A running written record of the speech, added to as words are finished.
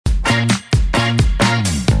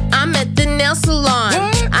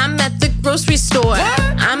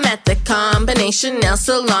combination nail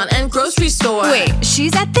salon and grocery store. Wait,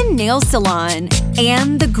 she's at the nail salon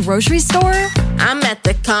and the grocery store? I'm at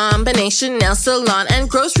the combination nail salon and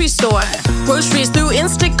grocery store. Groceries through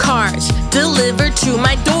Instacart, delivered to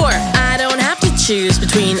my door. I don't have to choose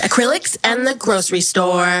between acrylics and the grocery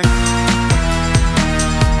store.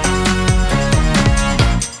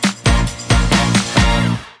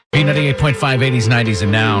 B98.5, 80s, 90s,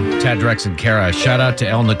 and now. Tad, Drex, and Kara. Shout out to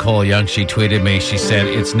Elle Nicole Young. She tweeted me. She said,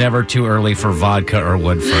 it's never too early for vodka or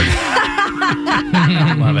Woodford.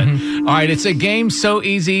 Love it. All right, it's a game so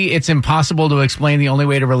easy, it's impossible to explain. The only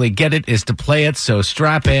way to really get it is to play it, so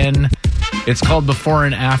strap in. It's called Before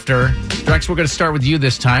and After. Drex, we're going to start with you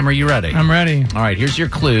this time. Are you ready? I'm ready. All right, here's your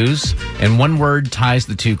clues. And one word ties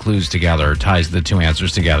the two clues together, ties the two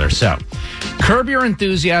answers together. So, Curb Your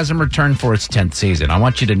Enthusiasm returned for its 10th season. I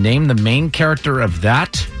want you to name the main character of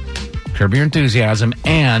that, Curb Your Enthusiasm,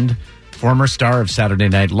 and former star of Saturday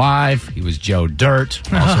Night Live. He was Joe Dirt,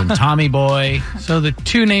 also in Tommy Boy. So the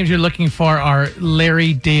two names you're looking for are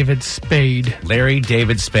Larry David Spade. Larry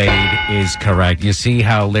David Spade is correct. You see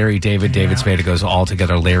how Larry David Spade, it goes all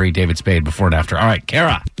together. Larry David Spade, Before and After. All right,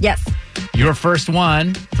 Kara. Yes. Your first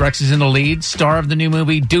one. Drex is in the lead. Star of the new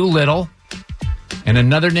movie Doolittle. And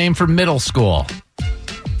another name for middle school.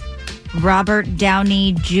 Robert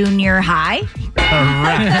Downey Jr. High.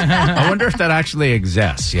 Correct. I wonder if that actually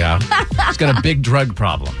exists, yeah? It's got a big drug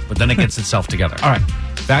problem, but then it gets itself together. All right,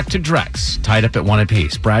 back to Drex, tied up at one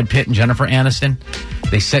apiece. Brad Pitt and Jennifer Aniston,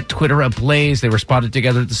 they set Twitter ablaze. They were spotted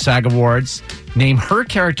together at the SAG Awards. Name her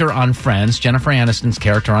character on Friends, Jennifer Aniston's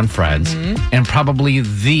character on Friends, and probably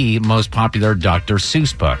the most popular Dr.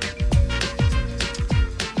 Seuss book.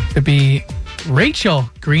 Could be Rachel,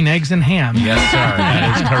 Green Eggs and Ham. Yes, sir.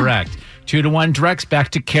 That is correct. 2-1, Drex.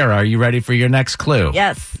 Back to Kara. Are you ready for your next clue?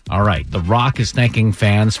 Yes. All right. The Rock is thanking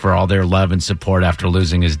fans for all their love and support after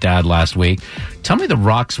losing his dad last week. Tell me The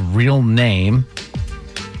Rock's real name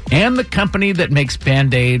and the company that makes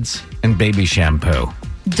Band-Aids and baby shampoo.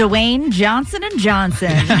 Dwayne Johnson &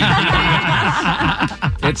 Johnson.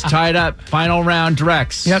 It's tied up. Final round,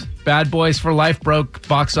 Drex. Yep. Bad Boys for Life broke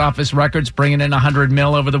box office records, bringing in $100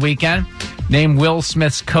 million over the weekend. Name Will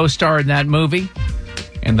Smith's co-star in that movie.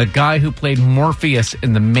 And the guy who played Morpheus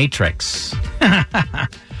in The Matrix. I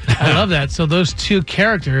love that. So those two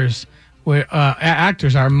characters,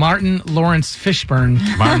 actors, are Martin Lawrence Fishburne.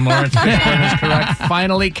 Martin Lawrence Fishburne is correct.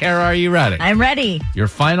 Finally, Kara, are you ready? I'm ready. Your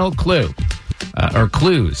final clue, or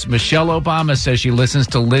clues. Michelle Obama says she listens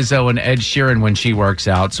to Lizzo and Ed Sheeran when she works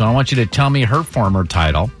out. So I want you to tell me her former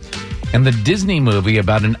title and the Disney movie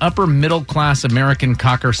about an upper middle class American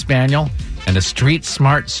Cocker Spaniel and a street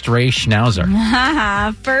smart stray schnauzer.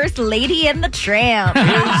 First Lady and the Tramp. Is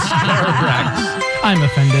correct. I'm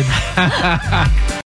offended.